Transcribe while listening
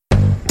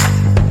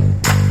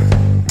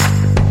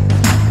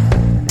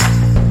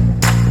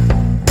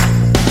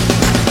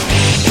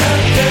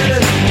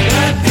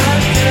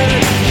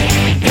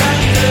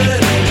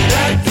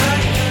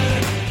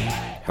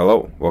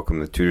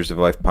Tutors of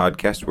Life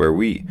podcast, where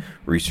we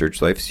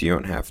research life so you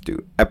don't have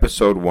to.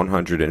 Episode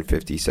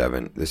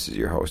 157. This is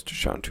your host,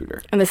 Shaun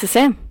Tutor. And this is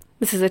Sam.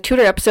 This is a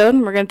Tutor episode,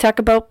 and we're going to talk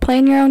about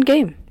playing your own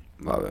game.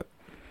 Love it.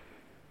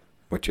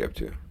 What you up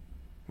to?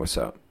 What's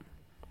up?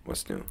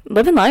 What's new?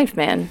 Living life,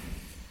 man.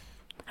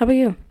 How about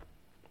you?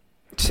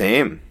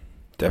 Same.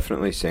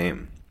 Definitely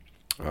same.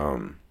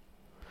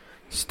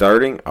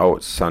 Starting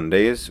out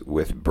Sundays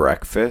with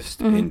breakfast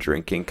and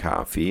drinking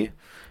coffee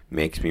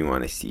makes me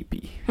want to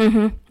sleepy.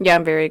 Yeah,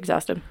 I'm very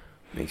exhausted.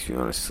 Makes me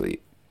want to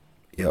sleep.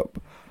 Yep.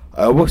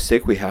 I almost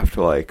think we have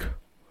to, I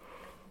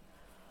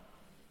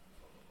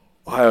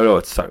don't know,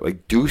 it's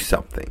do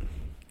something.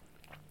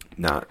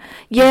 Not.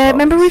 Yeah,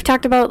 remember we've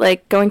talked about,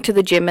 going to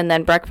the gym and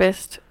then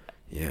breakfast?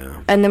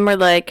 Yeah. And then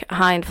we're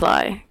high and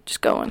fly,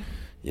 just going.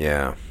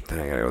 Yeah. Then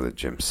I gotta go to the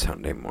gym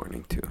Sunday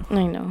morning, too.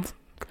 I know.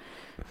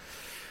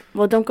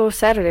 Well, don't go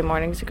Saturday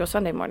mornings, go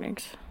Sunday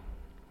mornings.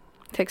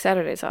 Take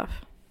Saturdays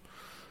off.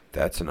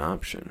 That's an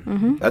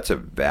option. That's a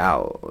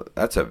valid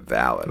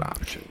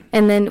option.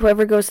 And then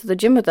whoever goes to the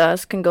gym with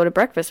us can go to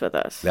breakfast with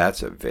us.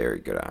 That's a very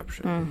good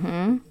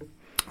option.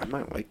 I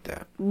might like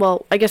that.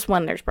 Well, I guess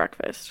when there's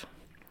breakfast.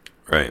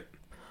 Right.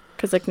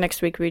 Because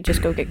next week we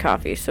just go get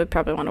coffee, so we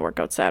probably want to work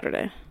out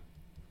Saturday.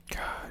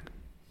 God.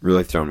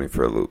 Really throwing me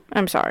for a loop.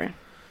 I'm sorry.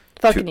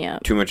 Fucking you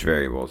up. Too much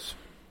variables.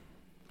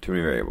 Too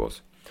many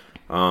variables.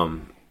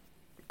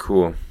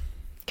 Cool.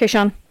 Okay,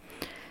 Shaun.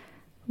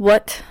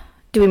 What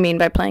do we mean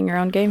by playing your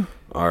own game?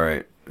 All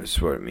right. This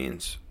is what it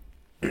means.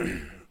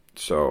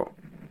 So,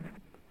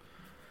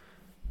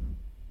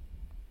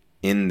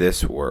 in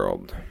this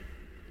world,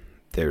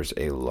 there's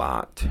a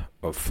lot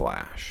of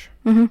flash.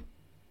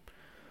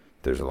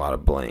 There's a lot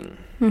of bling.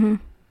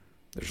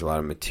 There's a lot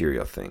of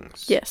material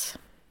things. Yes.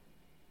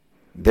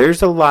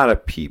 There's a lot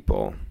of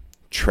people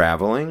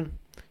traveling,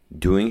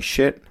 doing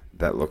shit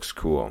that looks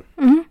cool.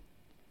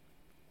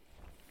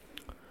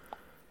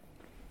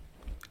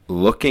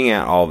 Looking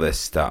at all this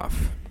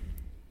stuff,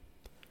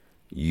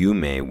 you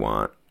may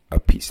want a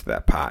piece of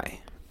that pie.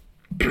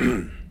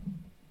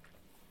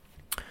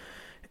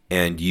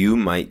 And you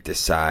might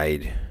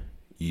decide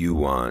you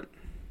want,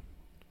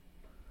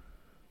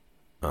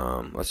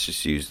 let's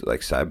just use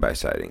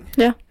side-by-siding.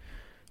 Yeah.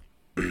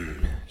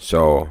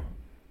 So,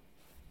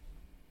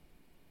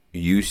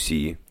 you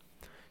see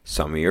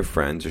some of your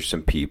friends or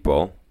some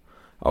people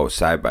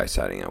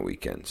side-by-siding on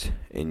weekends,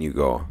 and you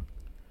go,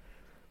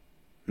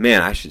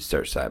 man, I should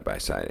start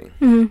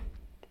side-by-siding.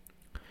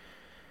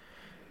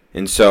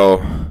 And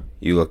so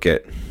you look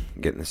at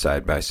getting the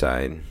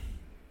side-by-side,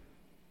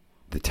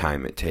 the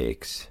time it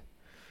takes.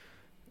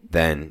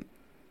 Then,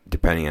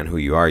 depending on who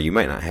you are, you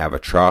might not have a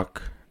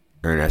truck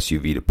or an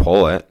SUV to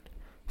pull it.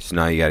 So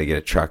now you got to get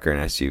a truck or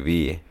an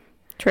SUV.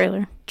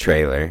 Trailer.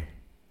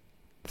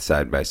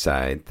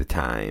 Side-by-side, the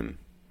time,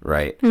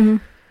 right?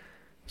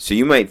 So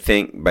you might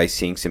think by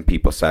seeing some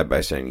people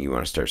side-by-siding, you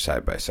want to start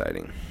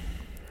side-by-siding.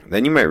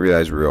 Then you might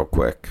realize real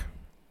quick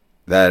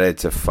that it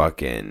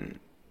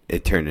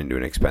turned into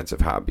an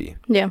expensive hobby.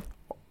 Yeah.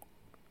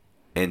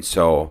 And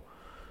so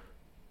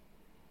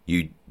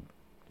you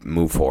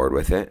move forward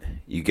with it.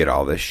 You get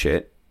all this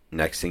shit.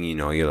 Next thing you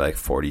know, you're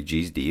 40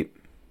 G's deep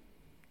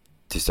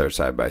to start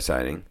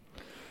side-by-siding.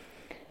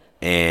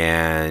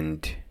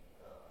 And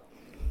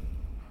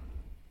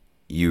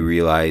you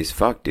realize,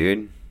 fuck,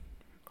 dude,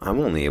 I'm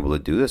only able to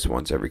do this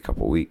once every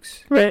couple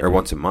weeks. Right. Or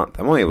once a month.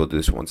 I'm only able to do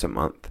this once a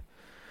month.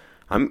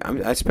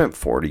 I spent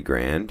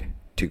 $40,000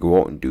 to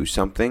go out and do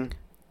something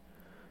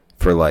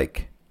for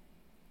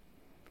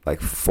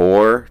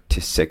 4 to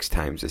 6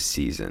 times a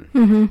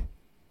season.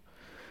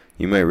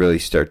 You might really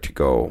start to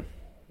go,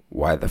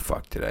 why the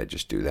fuck did I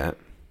just do that?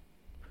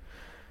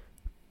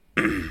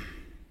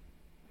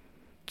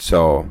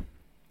 So,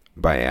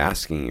 by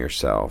asking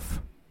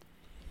yourself,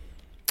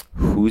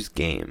 whose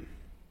game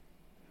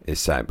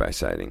is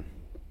side-by-siding?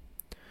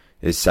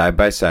 Is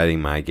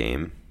side-by-siding my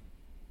game?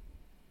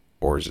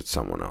 Or is it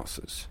someone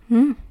else's?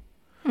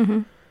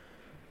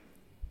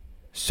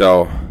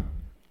 So,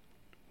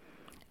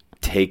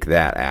 take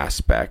that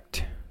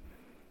aspect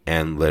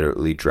and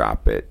literally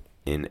drop it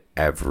in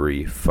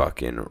every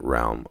fucking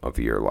realm of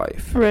your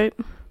life. Right.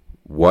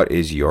 What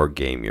is your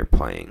game you're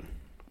playing?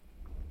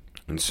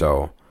 And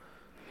so...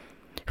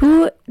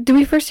 Did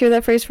we first hear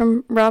that phrase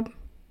from Rob?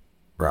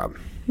 Rob.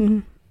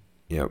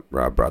 Yep,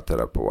 Rob brought that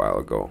up a while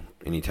ago.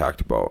 And he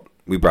talked about...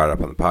 We brought it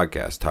up on the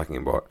podcast, talking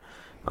about...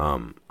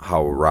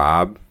 how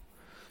Rob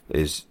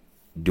is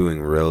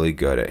doing really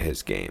good at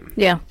his game.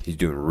 Yeah. He's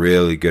doing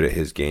really good at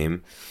his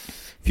game.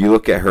 If you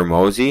look at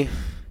Hermosi,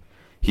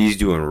 he's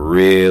doing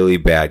really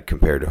bad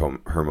compared to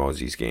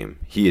Hermosi's game.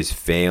 He is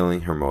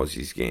failing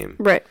Hermosi's game.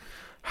 Right.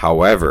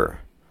 However,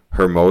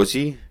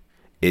 Hermosi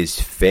is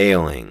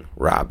failing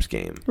Rob's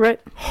game.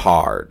 Right.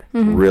 Hard.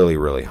 Really,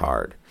 really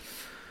hard.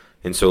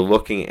 And so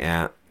looking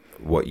at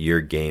what your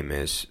game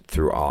is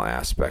through all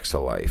aspects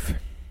of life,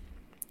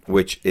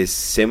 which is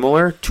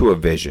similar to a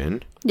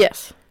vision.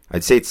 Yes.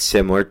 I'd say it's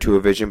similar to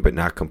a vision, but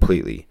not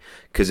completely.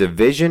 Because a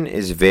vision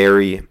is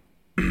very...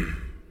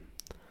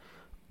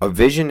 a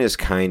vision is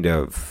kind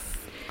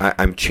of...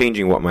 I'm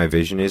changing what my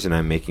vision is, and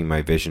I'm making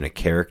my vision a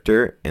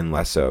character and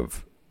less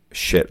of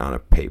shit on a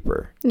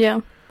paper.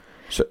 Yeah.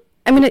 So,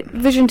 I mean,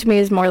 vision to me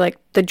is more like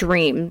the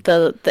dream,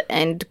 the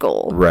end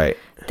goal. right.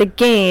 The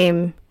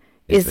game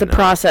is the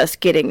process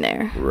getting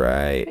there.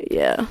 Right.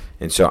 Yeah.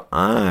 And so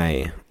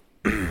I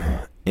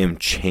am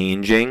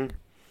changing.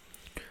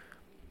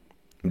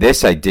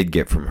 This I did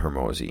get from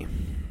Hermosi,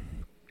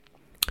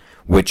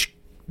 which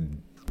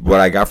what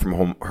I got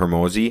from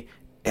Hermosi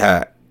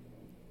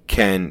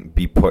can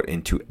be put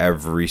into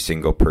every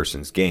single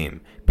person's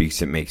game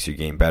because it makes your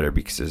game better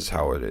because this is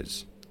how it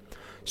is.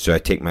 So I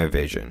take my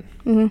vision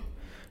and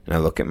I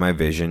look at my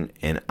vision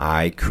and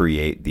I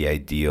create the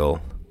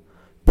ideal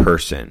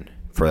person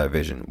for that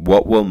vision.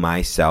 What will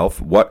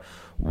myself, what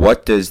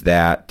does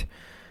that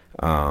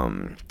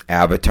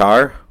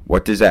avatar,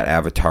 what does that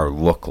avatar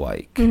look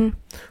like?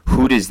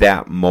 Who does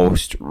that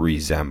most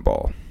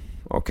resemble?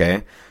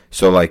 Okay?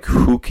 So like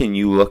who can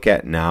you look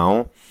at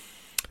now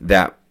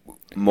that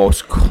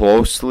most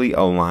closely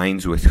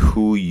aligns with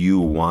who you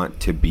want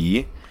to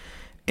be,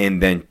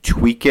 and then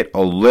tweak it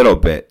a little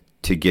bit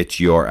to get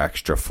your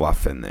extra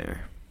fluff in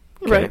there.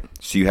 Okay? Right.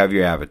 So you have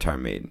your avatar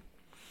made.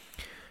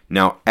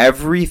 Now,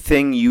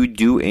 everything you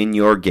do in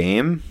your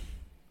game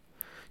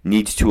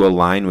needs to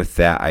align with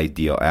that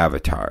ideal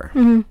avatar.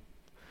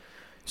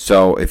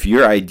 So if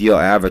your ideal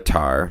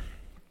avatar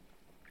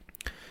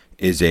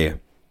is a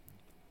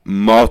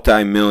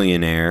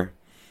multi-millionaire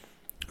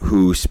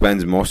who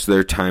spends most of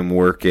their time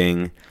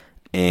working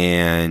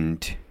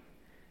and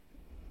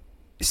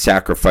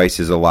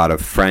sacrifices a lot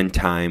of friend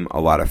time, a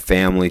lot of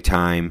family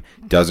time,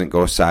 doesn't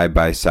go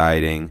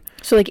side-by-siding.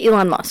 So like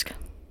Elon Musk.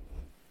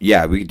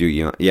 Yeah, we could do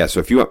Elon. Yeah, so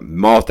if you want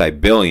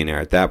multi-billionaire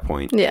at that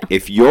point, yeah.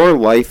 If your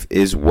life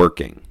is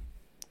working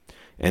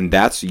and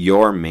that's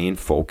your main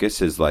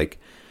focus is like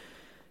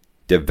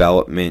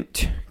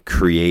development,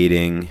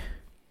 creating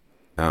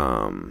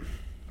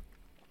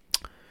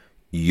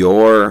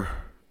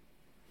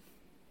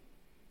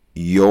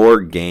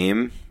your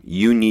game,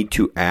 you need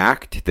to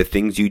act, the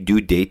things you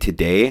do day to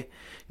day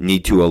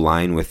need to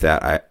align with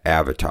that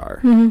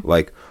avatar.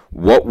 Like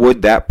what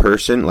would that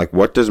person, like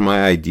what does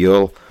my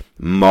ideal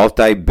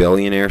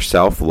multi-billionaire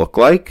self look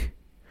like?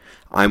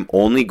 I'm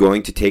only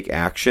going to take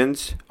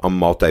actions a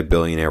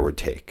multi-billionaire would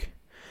take.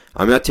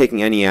 I'm not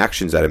taking any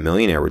actions that a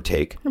millionaire would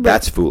take. Right.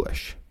 That's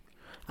foolish.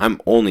 I'm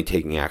only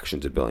taking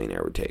actions a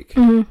billionaire would take.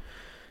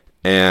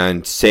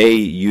 And say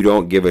you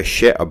don't give a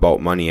shit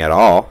about money at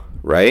all,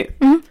 right?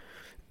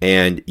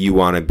 And you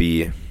want to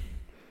be,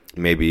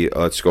 maybe,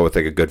 let's go with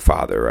like a good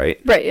father, right?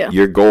 Right, yeah.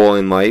 Your goal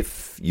in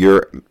life,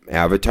 your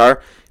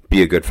avatar,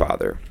 be a good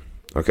father,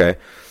 okay?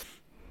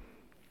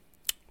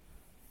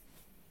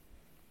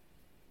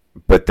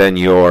 But then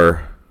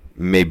you're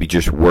maybe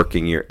just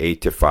working your 8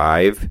 to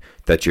 5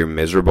 that you're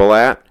miserable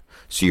at,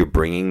 so you're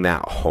bringing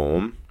that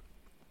home.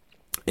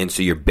 And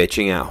so you're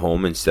bitching at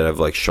home instead of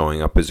like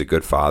showing up as a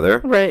good father.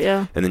 Right,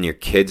 yeah. And then your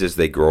kids, as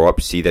they grow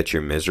up, see that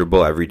you're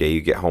miserable every day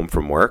you get home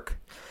from work.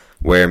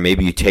 Where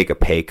maybe you take a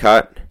pay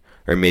cut,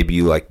 or maybe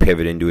you like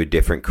pivot into a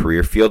different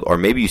career field, or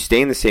maybe you stay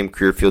in the same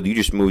career field, you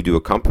just move to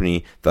a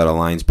company that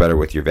aligns better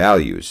with your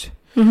values.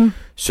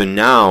 So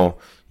now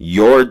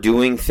you're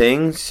doing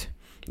things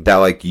that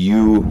like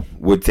you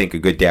would think a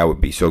good dad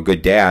would be. So a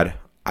good dad,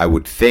 I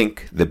would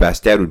think the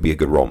best dad would be a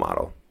good role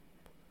model.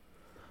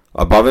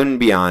 Above and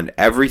beyond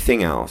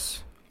everything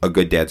else, a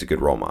good dad's a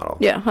good role model.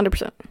 Yeah,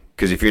 100%.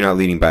 Because if you're not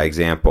leading by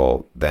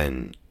example,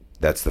 then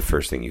that's the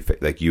first thing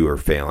you are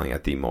failing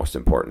at the most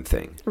important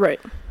thing. Right.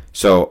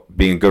 So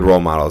being a good role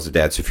model as a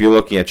dad. So if you're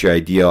looking at your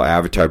ideal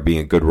avatar being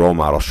a good role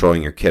model,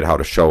 showing your kid how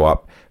to show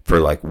up for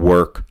like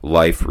work,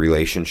 life,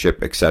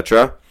 relationship,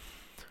 etc.,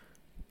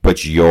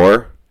 but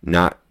you're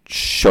not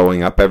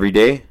showing up every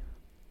day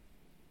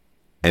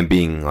and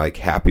being like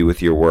happy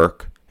with your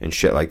work and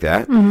shit like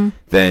that,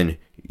 then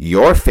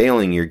you're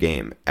failing your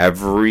game.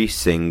 Every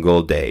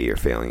single day you're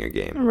failing your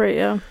game. Right,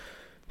 yeah.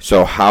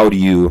 So how do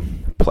you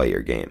play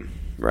your game,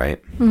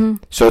 right?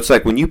 So it's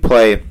like when you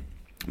play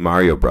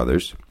Mario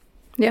Brothers.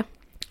 Yeah.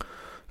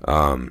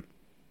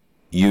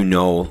 You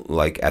know,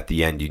 like at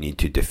the end you need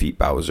to defeat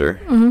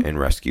Bowser and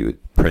rescue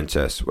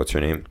Princess, what's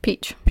her name?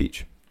 Peach.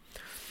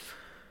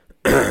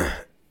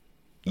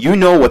 You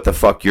know what the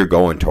fuck you're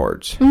going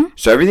towards.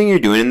 So everything you're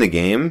doing in the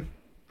game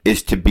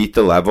is to beat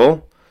the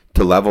level,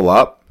 to level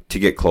up, to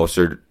get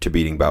closer to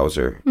beating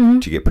Bowser,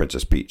 to get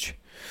Princess Peach.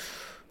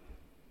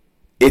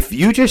 If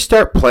you just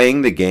start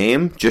playing the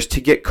game just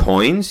to get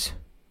coins,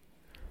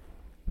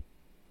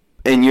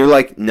 and you're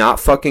like not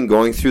fucking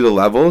going through the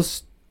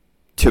levels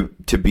to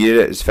beat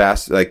it as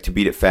fast, like to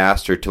beat it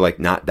fast or to like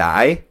not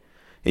die,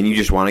 and you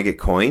just want to get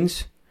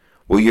coins,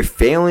 well, you're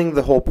failing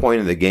the whole point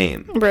of the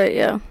game. Right,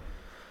 yeah.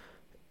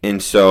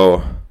 And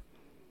so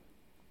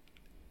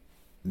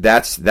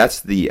that's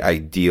the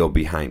ideal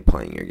behind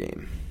playing your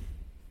game.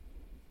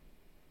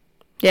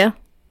 Yeah.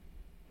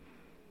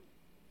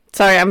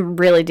 Sorry, I'm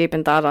really deep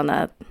in thought on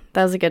that.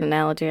 That was a good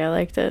analogy. I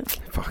liked it.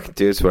 Fuck,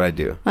 dude, it's what I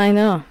do. I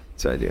know.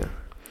 That's what I do.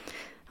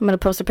 I'm going to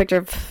post a picture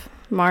of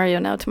Mario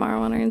now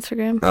tomorrow on our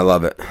Instagram. I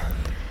love it.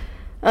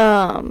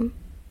 Yeah,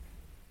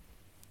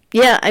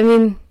 I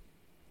mean,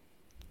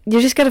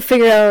 you just got to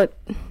figure out.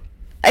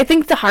 I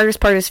think the hardest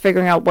part is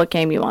figuring out what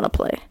game you want to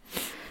play.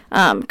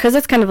 Because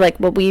that's kind of like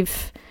what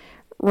we've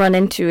run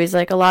into is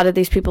like a lot of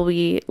these people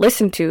we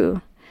listen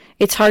to,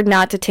 it's hard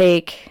not to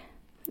take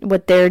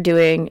what they're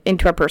doing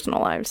into our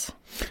personal lives.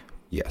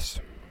 Yes.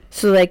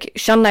 So like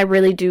Shaun and I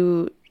really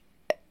do,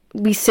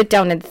 we sit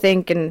down and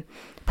think and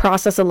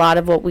process a lot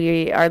of what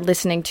we are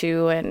listening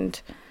to,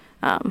 and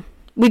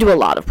we do a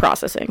lot of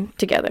processing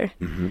together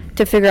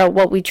to figure out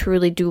what we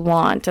truly do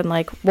want and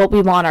like what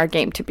we want our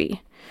game to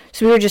be.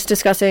 So we were just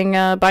discussing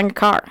buying a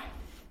car.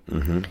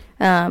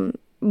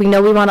 We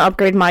know we want to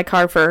upgrade my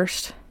car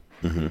first.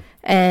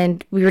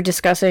 And we were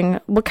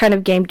discussing what kind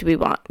of game do we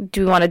want?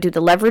 Do we want to do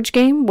the leverage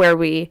game where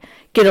we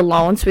get a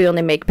loan so we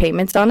only make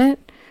payments on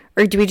it?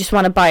 Or do we just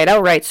want to buy it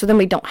outright so then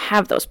we don't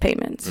have those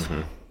payments?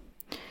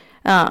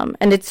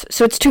 And it's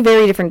two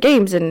very different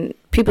games, and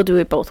people do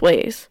it both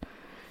ways.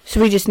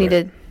 So we just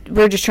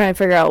we're just trying to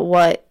figure out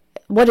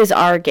what is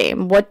our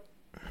game? What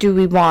do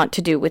we want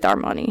to do with our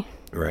money?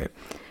 Right.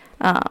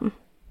 And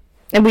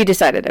we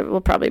decided that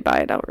we'll probably buy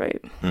it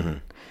outright.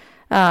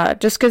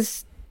 Just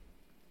because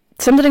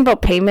something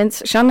about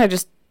payments, Shaun and I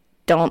just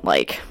don't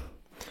like.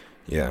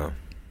 Yeah.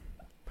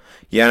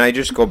 Yeah, and I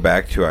just go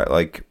back to it,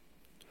 like,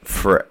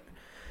 for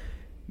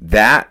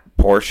that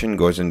portion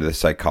goes into the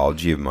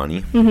psychology of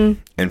money.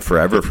 And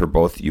forever, for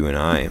both you and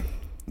I,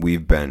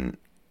 we've been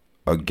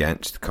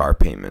against car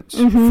payments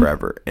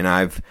forever. And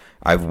I've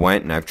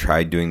went and I've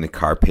tried doing the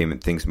car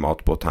payment things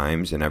multiple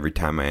times, and every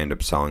time I end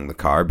up selling the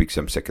car because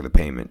I'm sick of the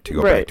payment to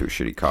go back to a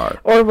shitty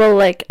car. Or well,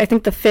 like, I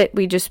think the Fit,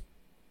 we just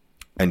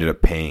ended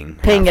up paying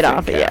it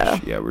off.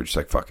 Yeah, we're just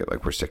like, fuck it,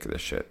 like, we're sick of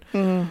this shit.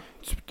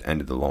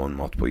 Ended the loan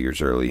multiple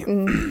years early.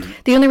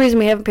 The only reason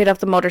we haven't paid off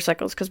the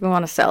motorcycles because we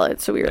want to sell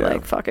it, so we were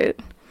like, fuck it.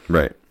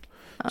 Right.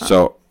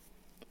 So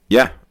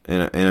yeah,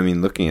 and I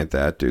mean, looking at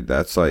that, dude,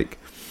 that's like,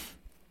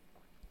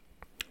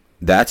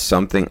 that's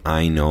something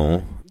I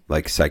know,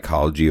 like,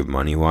 psychology of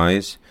money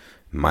wise,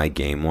 my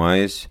game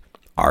wise,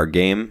 our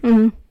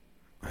game.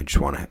 I just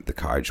want to have the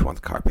car. I just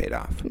want the car paid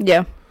off.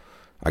 Yeah.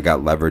 I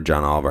got leverage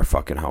on all of our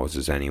fucking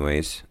houses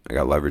anyways. I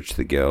got leverage to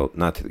the guild.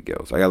 Not to the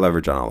guilds. I got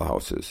leverage on all the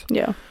houses.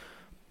 Yeah.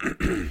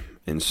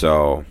 And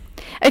so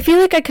I feel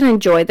like I can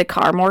enjoy the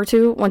car more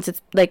too once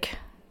it's like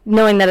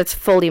knowing that it's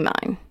fully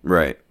mine.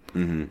 Right.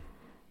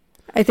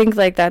 I think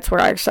like that's where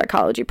our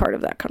psychology part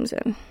of that comes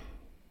in.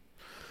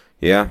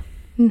 Yeah.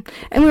 And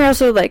we're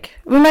also like,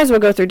 we might as well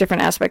go through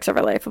different aspects of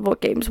our life of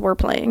what games we're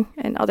playing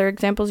and other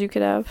examples you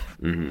could have.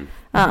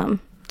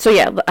 So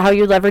yeah, how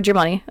you leverage your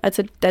money, that's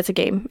a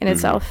game in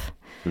itself.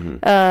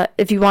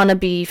 If you want to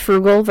be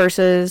frugal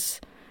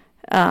versus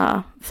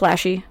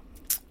flashy.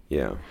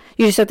 Yeah.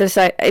 You just have to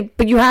decide,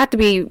 but you have to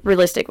be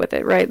realistic with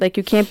it, right? Like,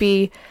 you can't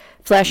be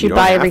flashy,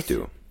 buy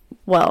everything.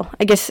 Well,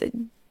 I guess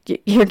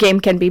your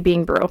game can be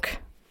being broke.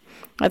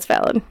 That's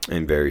valid.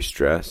 And very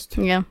stressed.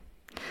 Yeah.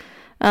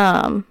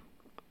 And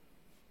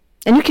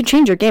you can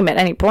change your game at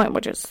any point,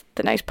 which is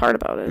the nice part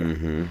about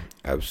it.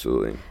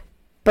 Absolutely.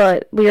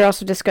 But we are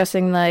also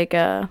discussing, like,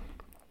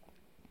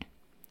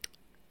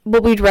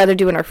 what we'd rather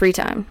do in our free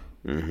time.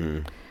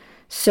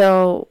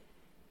 So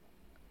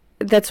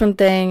that's one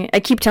thing. I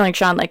keep telling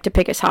Shaun, like, to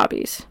pick his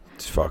hobbies.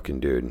 It's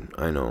fucking, dude.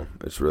 I know.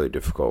 It's really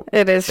difficult.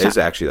 It is. It's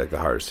actually, like, the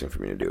hardest thing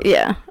for me to do.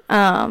 Yeah.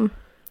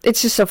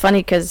 It's just so funny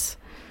because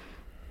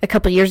a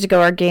couple years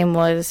ago, our game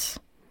was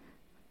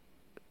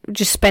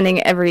just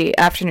spending every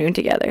afternoon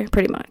together,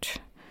 pretty much.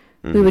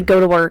 We would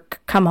go to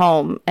work, come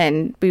home,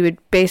 and we would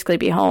basically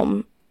be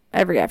home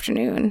every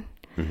afternoon.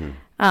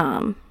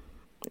 And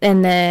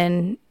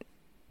then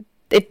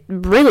it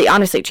really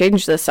honestly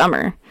changed this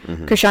summer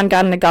because Shaun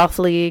got in a golf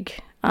league.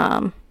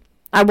 I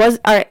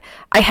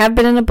have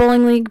been in a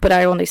bowling league, but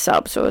I only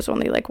sub, so it was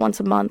only like once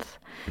a month.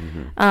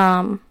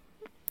 But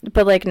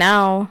like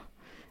now,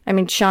 I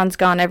mean, Shaun's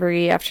gone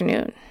every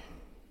afternoon,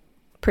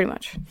 pretty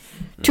much.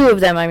 2 of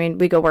them, I mean,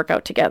 we go work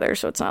out together,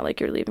 so it's not like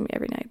you're leaving me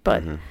every night.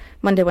 But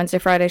Monday, Wednesday,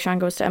 Friday, Shaun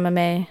goes to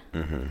MMA.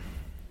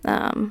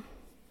 And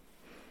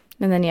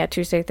then, yeah,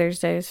 Tuesday,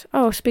 Thursdays.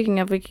 Oh, speaking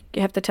of, we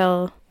have to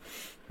tell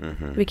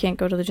we can't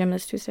go to the gym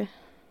this Tuesday.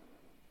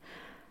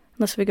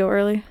 Unless we go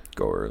early.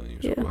 Go early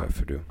is what we'll have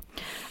to do.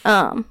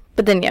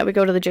 But then, yeah, we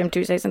go to the gym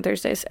Tuesdays and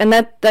Thursdays. And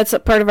that's a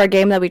part of our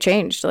game that we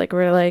changed. Like,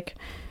 we're like,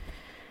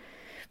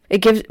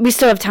 we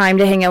still have time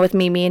to hang out with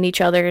Mimi and each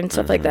other and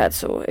stuff like that.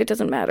 So it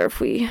doesn't matter if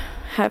we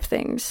have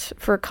things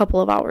for a couple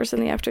of hours in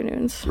the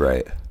afternoons.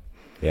 Right.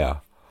 Yeah.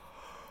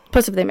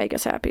 Plus, if they make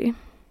us happy.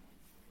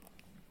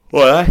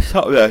 Well, that's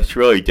something that's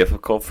really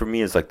difficult for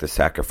me is like the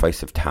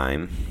sacrifice of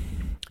time.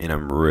 And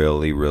I'm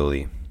really,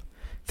 really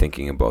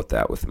thinking about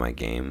that with my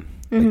game.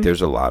 Like,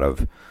 there's a lot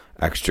of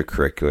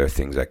extracurricular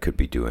things I could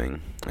be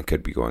doing. I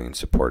could be going and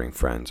supporting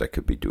friends. I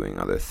could be doing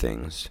other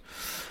things.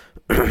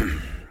 But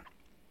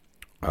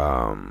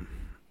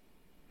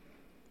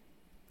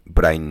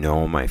I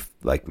know my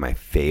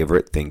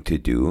favorite thing to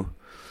do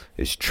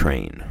is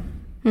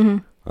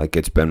train. Like,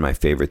 it's been my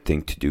favorite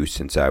thing to do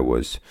since I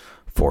was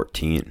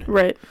 14.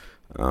 Right.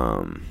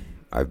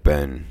 I've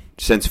been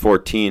since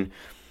 14.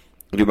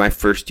 Dude, my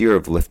first year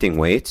of lifting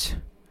weights,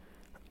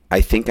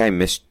 I think I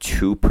missed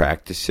 2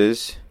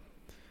 practices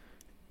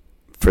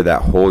for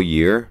that whole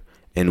year.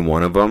 And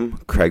one of them,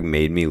 Craig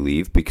made me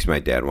leave because my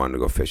dad wanted to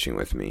go fishing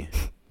with me.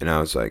 And I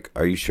was like,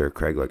 are you sure,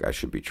 Craig? Like, I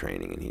should be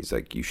training. And he's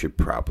like, you should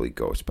probably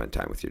go spend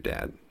time with your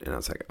dad. And I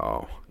was like,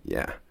 oh,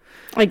 yeah.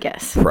 I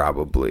guess.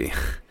 Probably.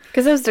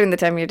 Because that was during the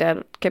time your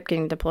dad kept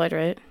getting deployed,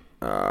 right?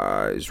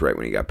 It was right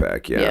when he got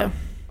back, yeah.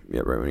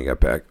 Yeah, right when he got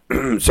back.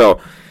 So,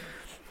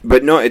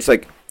 but no, it's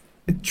like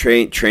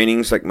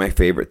training's like my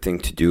favorite thing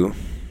to do.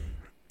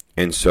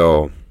 And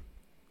so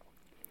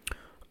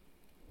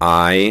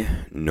I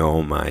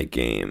know my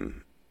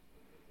game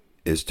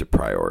is to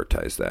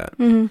prioritize that.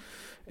 Mm-hmm.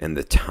 And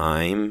the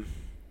time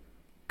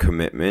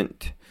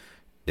commitment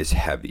is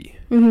heavy.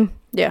 Mm-hmm.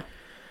 Yeah.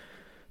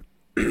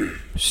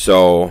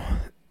 So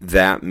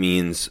that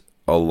means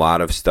a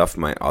lot of stuff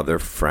my other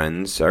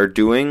friends are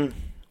doing,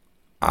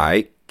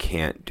 I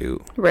can't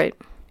do. Right.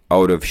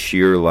 Out of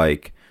sheer,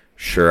 like,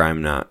 sure,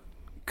 I'm not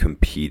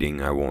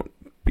competing. I won't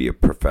be a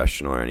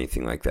professional or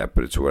anything like that,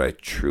 but it's what I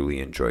truly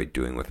enjoy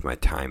doing with my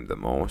time the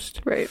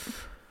most. Right.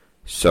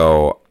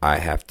 So I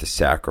have to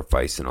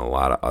sacrifice in a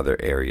lot of other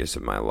areas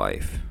of my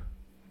life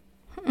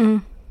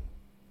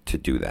to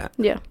do that.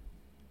 Yeah.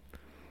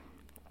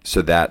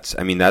 So that's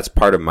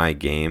part of my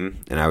game.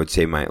 And I would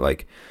say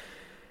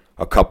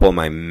a couple of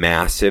my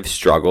massive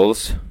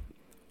struggles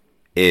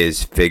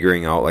is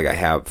figuring out, like, I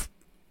have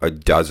a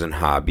dozen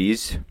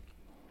hobbies,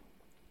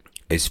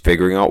 is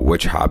figuring out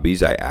which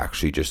hobbies I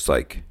actually just,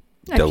 like,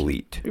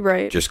 delete.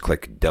 Right. Just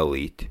click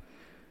delete.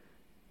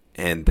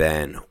 And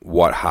then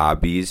what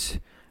hobbies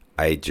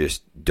I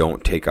just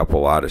don't take up a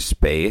lot of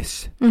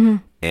space. Mm-hmm.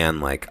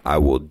 And, like, I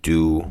will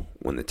do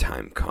when the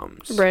time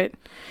comes. Right.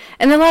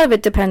 And a lot of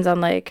it depends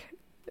on, like,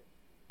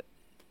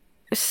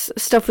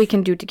 stuff we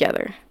can do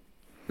together.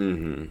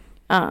 Mm-hmm.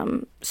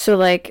 So,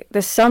 like,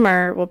 this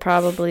summer we'll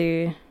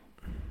probably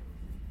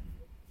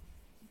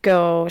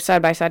go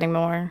side-by-siding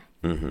more.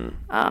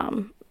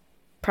 Mm-hmm.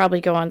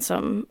 Probably go on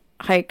some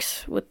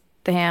hikes with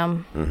the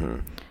ham.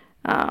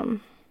 Mm-hmm.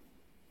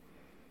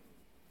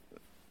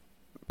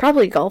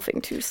 Probably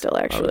golfing, too, still,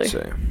 actually. I would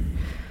say.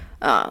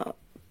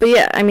 But,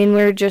 yeah, I mean,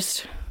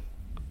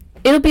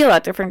 it'll be a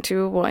lot different,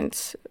 too,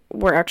 once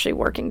we're actually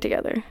working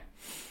together.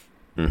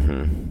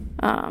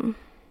 Mm-hmm.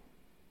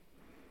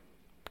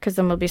 Because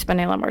then we'll be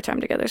spending a lot more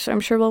time together. So I'm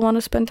sure we'll want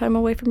to spend time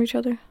away from each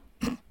other.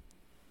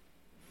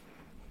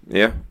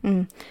 Yeah.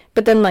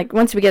 But then, like,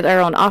 once we get our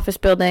own office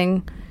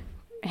building,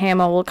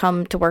 Hannah will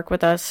come to work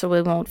with us, so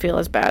we won't feel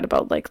as bad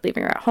about, like,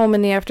 leaving her at home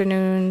in the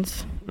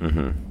afternoons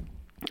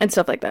and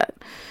stuff like that.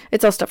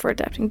 It's all stuff we're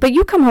adapting. But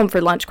you come home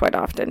for lunch quite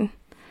often,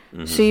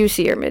 so you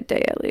see her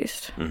midday at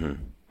least. Mm-hmm.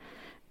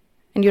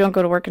 And you don't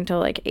go to work until,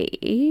 like,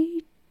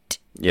 8?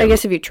 Yeah, I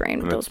guess if you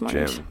train with those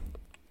mornings. Gym.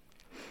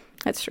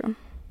 That's true.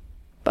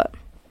 But,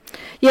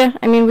 yeah,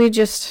 I mean,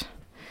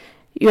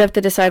 you have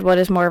to decide what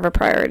is more of a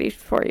priority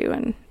for you,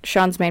 and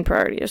Shaun's main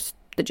priority is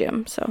the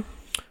gym, so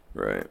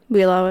right,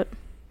 we allow it.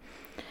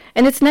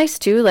 And it's nice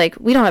too, like,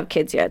 we don't have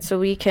kids yet, so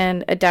we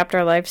can adapt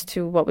our lives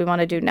to what we want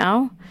to do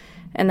now,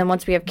 and then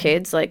once we have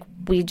kids, like,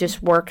 we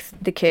just work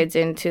the kids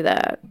into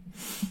that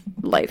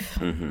life.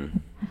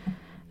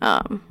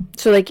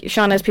 So, like,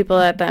 Shaun has people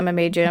at the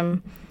MMA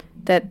gym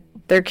that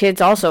their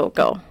kids also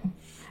go.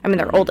 I mean,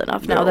 they're old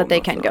enough now that they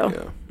can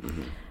go.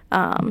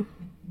 Yeah.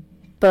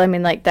 But, I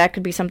mean, like, that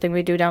could be something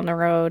we do down the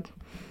road.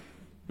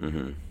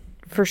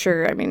 For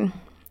sure. I mean,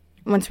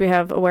 once we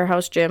have a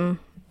warehouse gym,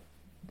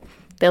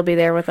 they'll be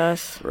there with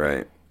us.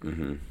 Right.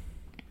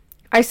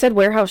 I said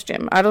warehouse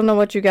gym. I don't know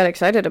what you got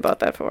excited about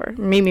that for.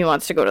 Mimi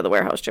wants to go to the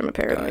warehouse gym,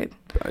 apparently.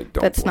 I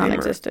don't That's blame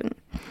non-existent.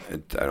 Her.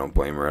 I don't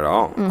blame her at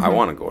all. I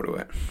want to go to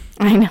it.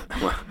 I know.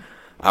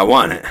 I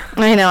want it.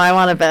 I know. I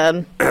want it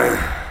bad.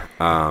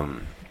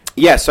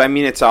 Yeah, so, I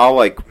mean, it's all,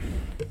 like...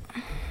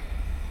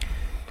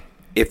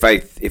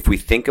 If we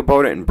think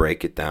about it and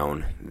break it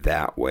down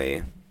that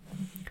way,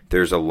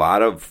 there's a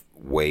lot of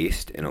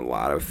waste and a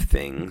lot of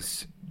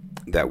things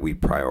that we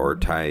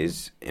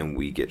prioritize and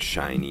we get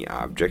shiny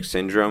object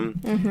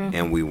syndrome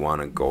and we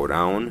want to go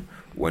down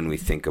when we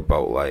think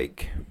about,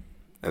 like,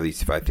 at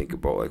least if I think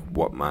about, like,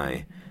 what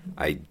my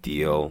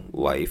ideal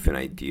life and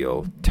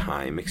ideal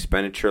time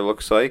expenditure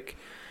looks like,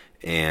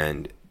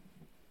 and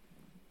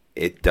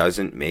it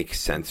doesn't make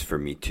sense for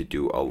me to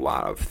do a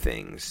lot of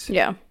things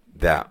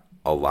that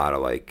a lot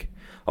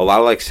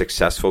of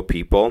successful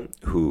people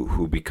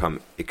who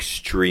become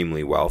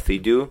extremely wealthy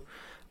do.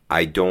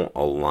 I don't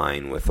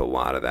align with a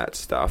lot of that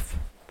stuff.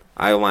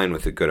 I align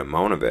with a good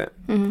amount of it,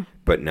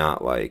 but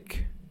not,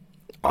 like,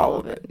 all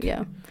of it.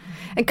 Yeah.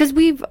 And because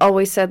we've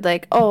always said,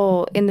 like,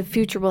 oh, in the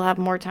future we'll have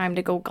more time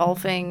to go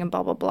golfing and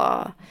blah, blah,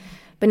 blah.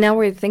 But now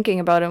we're thinking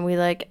about it and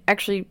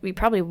we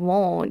probably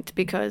won't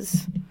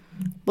because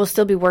we'll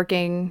still be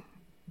working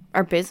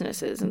our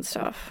businesses and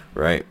stuff.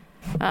 Right.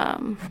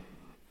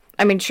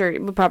 I mean, sure,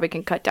 we probably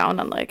can cut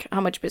down on, like,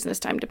 how much business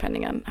time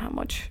depending on how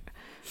much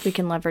we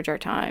can leverage our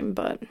time,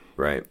 but...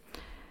 Right.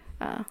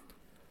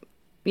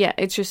 yeah,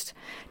 it's just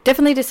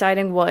definitely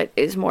deciding what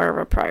is more of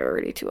a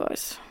priority to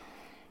us.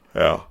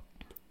 Yeah.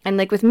 And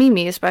like with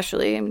Mimi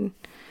especially, I mean,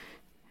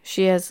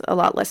 she has a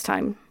lot less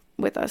time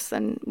with us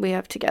than we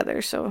have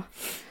together, so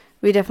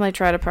we definitely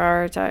try to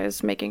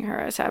prioritize making her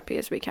as happy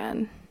as we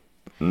can.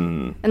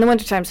 And the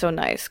wintertime's so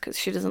nice because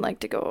she doesn't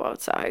like to go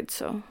outside,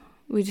 so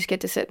we just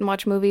get to sit and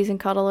watch movies and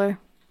cuddle her.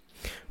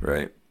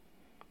 Right.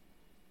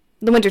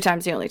 The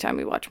wintertime's the only time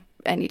we watch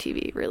any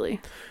TV,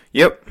 really.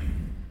 Yep.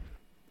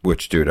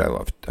 Which, dude, I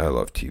love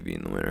TV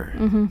in the winter.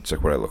 It's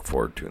like what I look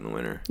forward to in the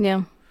winter.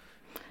 Yeah.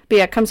 But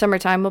yeah, come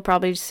summertime, we'll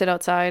probably just sit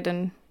outside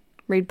and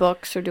read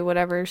books or do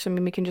whatever, so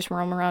maybe we can just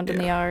roam around in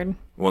the yard.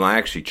 Well, I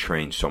actually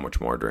train so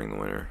much more during the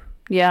winter.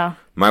 Yeah.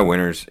 My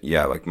winters,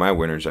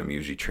 I'm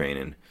usually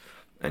training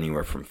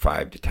anywhere from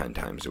 5 to 10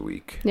 times a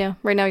week. Yeah.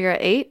 Right now you're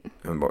at 8?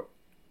 I'm about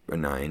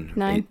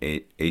 9.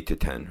 8 to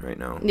 10 right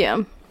now.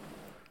 Yeah.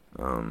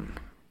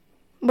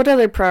 What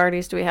other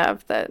priorities do we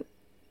have that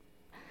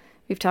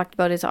we've talked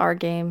about is our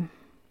game?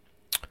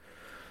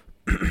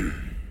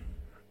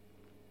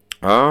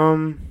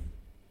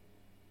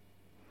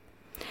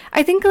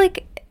 I think,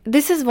 like,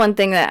 this is one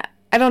thing that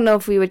I don't know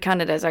if we would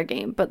count it as our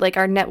game, but, like,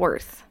 our net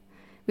worth.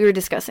 We were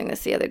discussing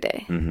this the other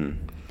day.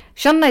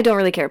 Sean and I don't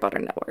really care about our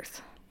net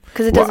worth.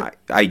 Because it doesn't...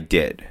 I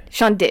did.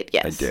 Sean did,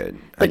 yes. I did.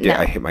 But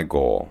I hit my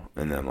goal,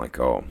 and then I'm like,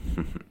 oh,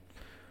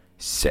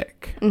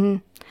 sick.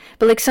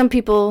 But, like, some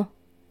people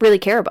really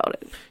care about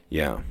it.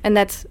 Yeah. And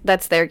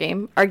that's their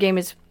game. Our game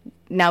is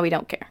now we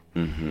don't care.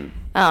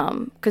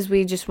 Because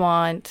we just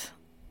want,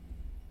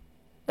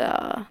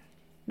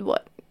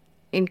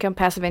 income,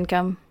 passive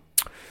income.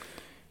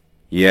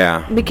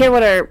 Yeah. We care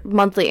what our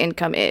monthly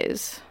income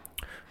is.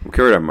 We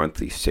care what our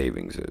monthly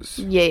savings is.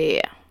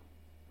 Yeah.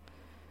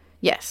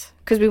 Yes.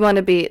 Because we want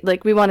to be,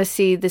 like, we want to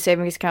see the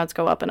savings accounts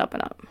go up and up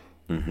and up.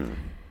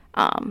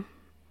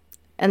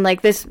 And,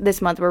 like,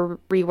 this month we're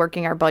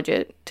reworking our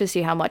budget to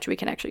see how much we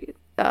can actually,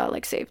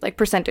 save, like,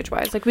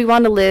 percentage-wise. Like, we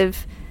want to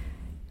live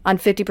on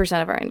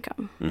 50% of our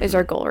income is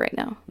our goal right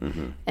now.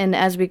 And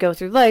as we go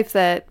through life,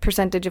 that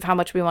percentage of how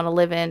much we want to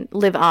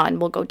live on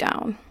will go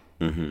down.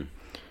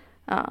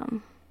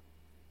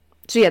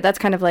 So, yeah, that's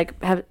kind of, like,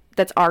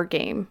 that's our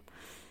game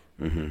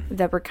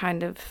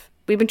that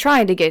we've been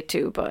trying to get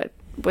to, but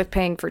with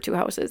paying for 2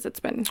 houses, it's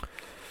been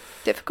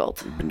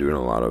difficult. We've been doing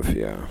a lot of,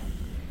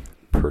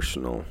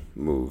 personal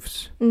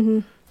moves,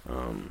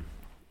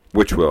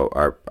 which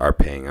are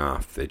paying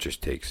off. It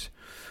just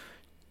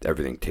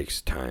everything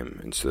takes time,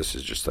 and so this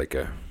is just like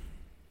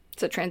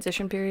it's a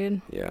transition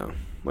period. Yeah,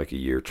 like a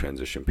year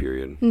transition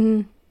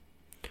period.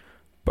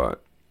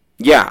 But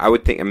yeah, I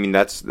would think. I mean,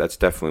 that's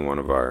definitely one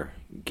of our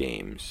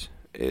games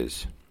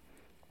is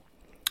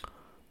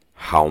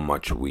how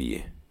much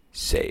we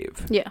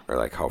save. Yeah, or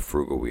like how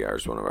frugal we are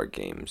is one of our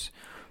games.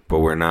 But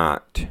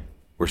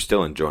we're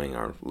still enjoying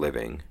our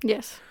living.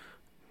 Yes.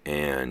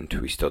 And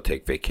we still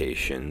take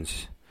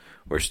vacations.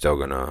 We're still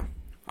going to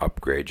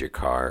upgrade your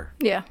car.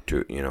 Yeah.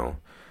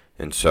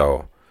 And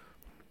so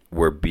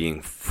we're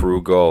being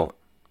frugal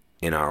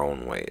in our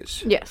own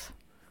ways. Yes.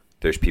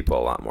 There's people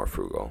a lot more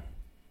frugal.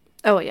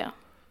 Oh, yeah.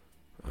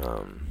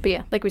 But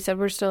yeah, like we said,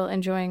 we're still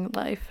enjoying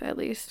life at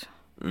least.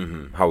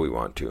 How we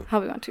want to.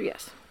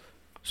 Yes.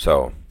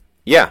 So,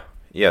 yeah,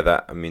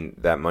 that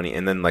money.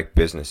 And then, like,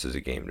 business is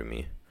a game to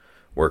me.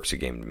 Work's a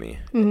game to me.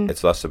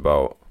 It's less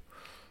about...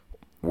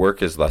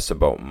 Work is less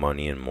about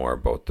money and more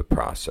about the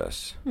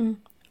process.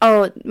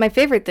 Oh, my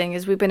favorite thing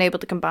is we've been able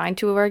to combine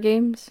 2 of our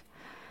games.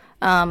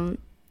 I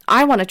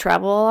want to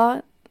travel a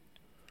lot,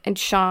 and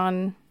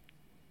Sean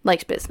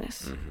likes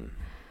business.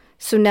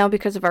 So now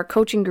because of our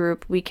coaching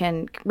group, we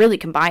can really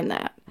combine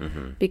that.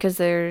 Because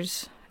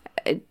there's,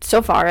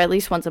 so far, at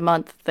least once a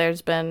month,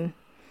 there's been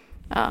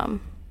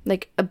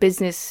like a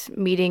business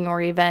meeting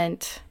or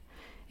event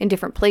in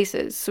different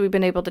places. So we've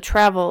been able to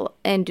travel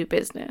and do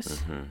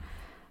business.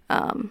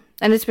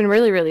 And it's been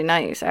really, really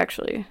nice,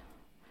 actually.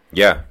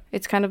 Yeah.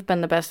 It's kind of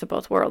been the best of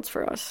both worlds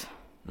for us.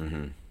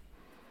 And,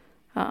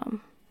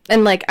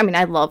 like, I mean,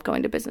 I love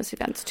going to business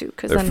events, too.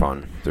 Cause they're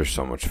fun. They're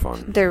so much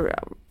fun. They're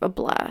a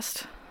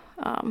blast.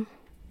 So,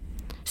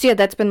 yeah,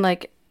 that's been,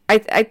 like,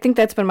 I think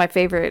that's been my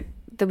favorite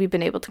that we've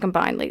been able to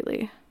combine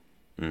lately.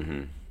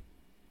 And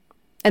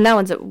that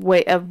one's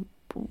a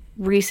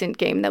recent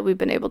game that we've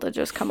been able to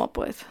just come up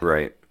with.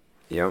 Right.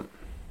 Yep.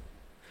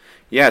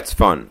 Yeah, it's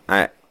fun.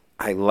 I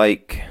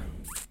like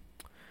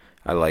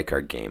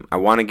our game. I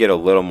want to get a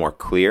little more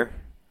clear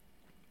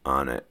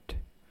on it.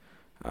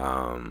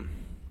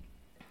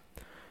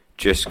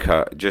 Just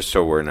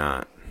so we're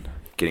not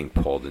getting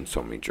pulled in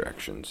so many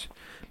directions.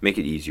 Make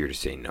it easier to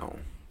say no.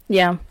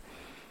 Yeah.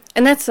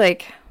 And that's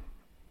like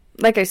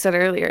I said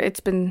earlier,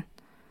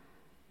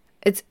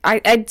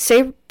 I'd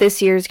say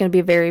this year is going to be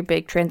a very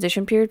big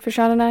transition period for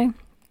Sean and I.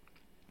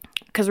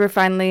 Because we're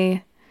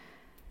finally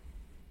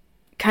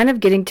kind of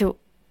getting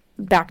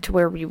back to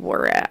where we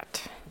were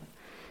at.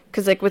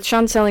 Because, like, with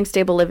Sean selling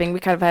Stable Living, we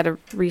kind of had to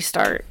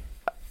restart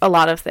a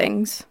lot of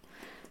things.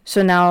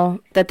 So now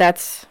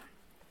that's,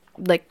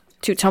 like,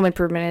 Home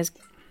Improvement is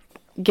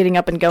getting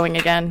up and going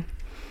again.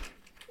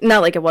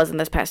 not like it was in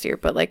this past year,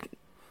 but like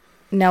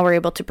now we're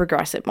able to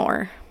progress it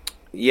more.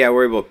 Yeah,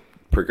 we're able to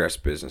progress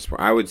business more.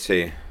 I would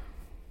say,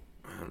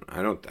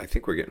 I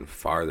think we're getting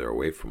farther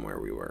away from where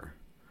we were.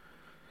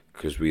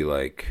 Because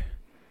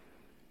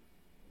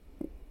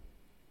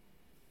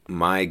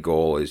my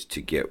goal is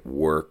to get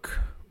work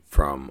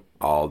from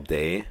all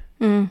day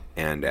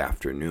and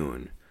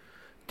afternoon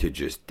to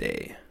just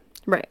day.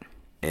 Right.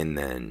 And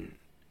then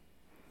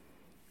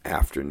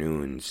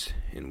afternoons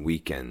and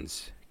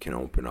weekends can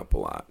open up a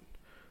lot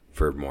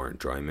for more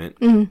enjoyment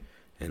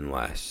and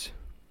less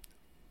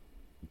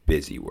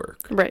busy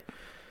work. Right.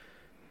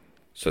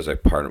 So as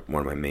one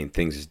of my main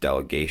things is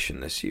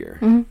delegation this year.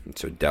 And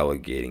so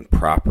delegating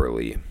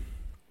properly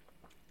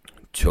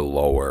to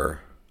lower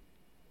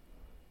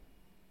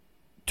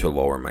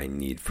my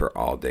need for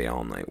all day,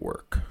 all night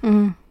work.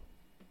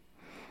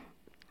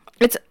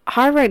 It's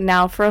hard right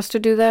now for us to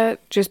do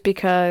that just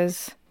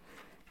because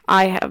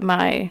I have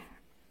my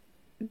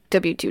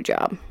W-2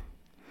 job.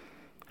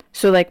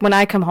 So like when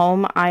I come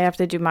home, I have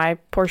to do my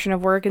portion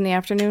of work in the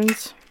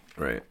afternoons.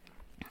 Right.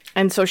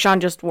 And so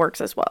Shaun just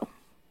works as well.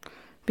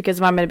 Because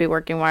if I'm going to be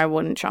working, why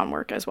wouldn't Shaun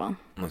work as well?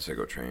 Unless I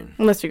go train.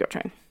 Unless you go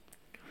train.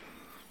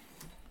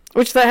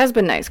 Which that has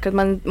been nice, because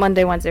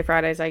Monday, Wednesday,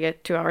 Fridays, I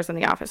get 2 hours in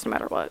the office no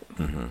matter what.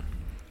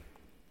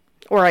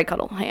 Or I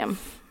cuddle ham.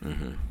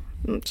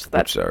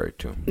 That's alright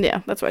too.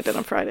 Yeah, that's what I did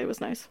on Friday. It was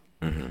nice.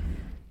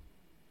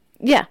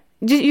 Yeah.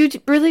 You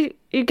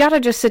got to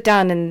just sit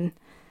down and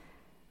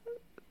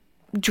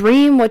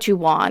dream what you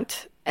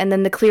want, and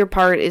then the clear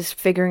part is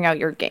figuring out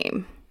your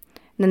game.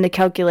 And then the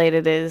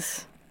calculated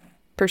is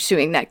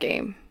pursuing that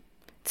game,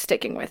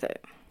 sticking with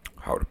it.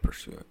 How to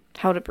pursue it.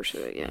 How to pursue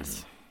it,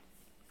 yes.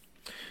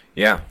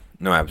 Yeah,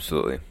 no,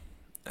 absolutely.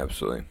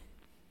 Absolutely.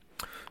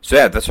 So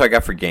yeah, that's what I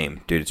got for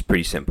game. Dude, it's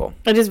pretty simple.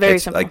 It is very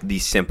simple. Like the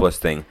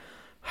simplest thing.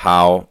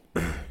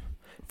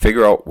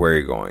 Figure out where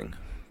you're going.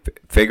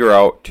 Figure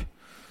out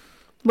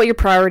what your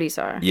priorities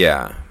are.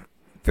 Yeah.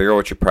 Figure out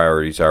what your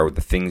priorities are, what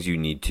the things you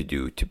need to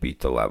do to beat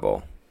the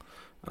level.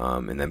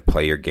 And then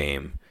play your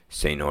game.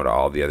 Say no to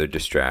all the other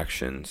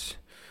distractions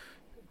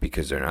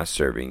because they're not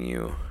serving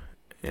you.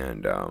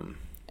 And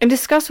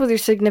discuss with your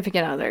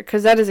significant other,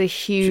 because that is a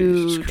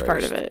huge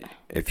part of it.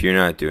 If you're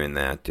not doing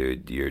that,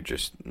 dude, you're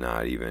just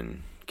not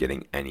even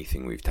getting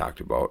anything we've talked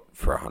about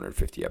for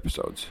 150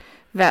 episodes.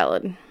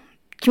 Valid.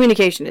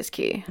 Communication is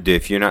key. Dude,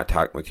 if you're not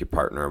talking with your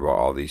partner about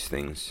all these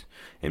things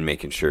and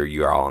making sure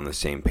you're all on the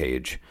same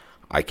page,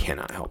 I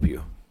cannot help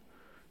you.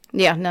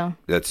 Yeah, no.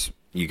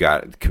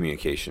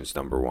 Communication's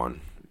number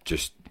one.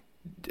 Just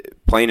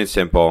plain and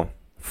simple,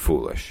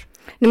 foolish.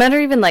 No matter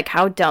even like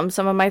how dumb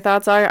some of my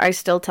thoughts are, I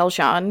still tell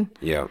Shaun.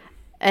 Yeah.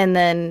 And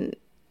then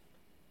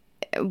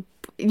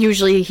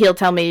usually he'll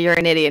tell me you're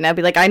an idiot, and I'll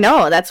be like, I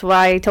know, that's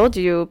why I told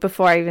you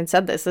before I even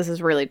said this. This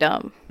is really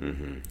dumb.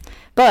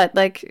 But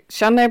like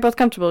Shaun and I are both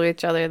comfortable with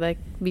each other. Like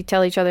we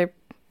tell each other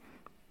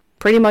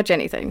pretty much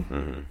anything.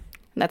 And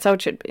that's how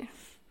it should be.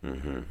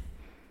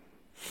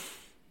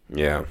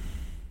 Yeah.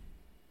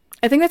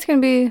 I think that's going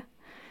to be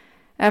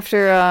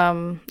after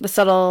the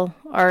subtle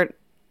art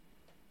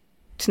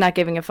to not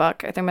giving a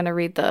fuck. I think I'm going to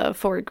read the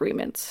 4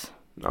 agreements.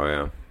 Oh,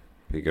 yeah.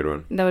 Be a good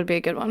one. That would be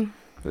a good one.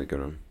 Really good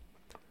one.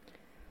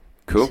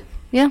 Cool.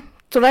 Yeah.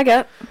 That's what I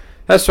got.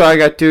 That's what I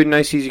got, dude.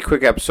 Nice, easy,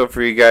 quick episode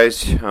for you guys.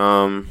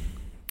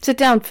 Sit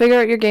down. Figure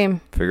out your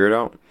game. Figure it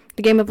out.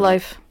 The game of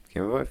life.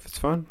 Game of life. It's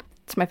fun.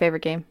 It's my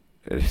favorite game.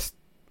 It is.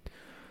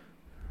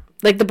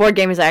 Like, the board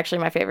game is actually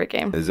my favorite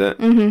game. Is it?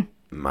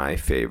 My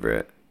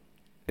favorite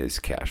is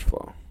Cash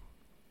Flow.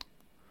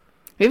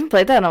 We haven't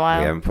played that in a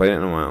while. We haven't played it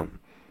in a while.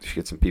 Should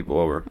get some people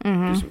over.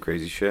 Do some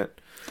crazy shit.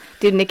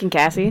 Dude, Nick and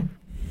Cassie.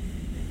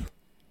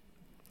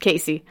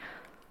 Casey.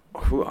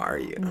 Who are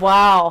you?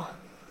 Wow.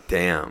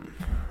 Damn.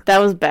 That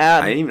was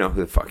bad. I didn't even know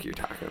who the fuck you're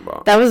talking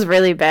about. That was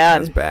really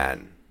bad. That's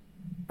bad.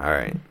 All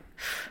right.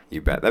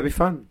 You bet. That'd be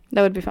fun.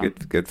 That would be fun.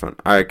 Good fun.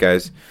 All right,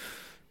 guys.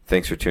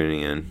 Thanks for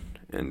tuning in,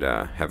 and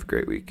have a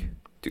great week.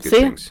 Do good See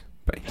ya. things.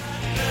 Bye.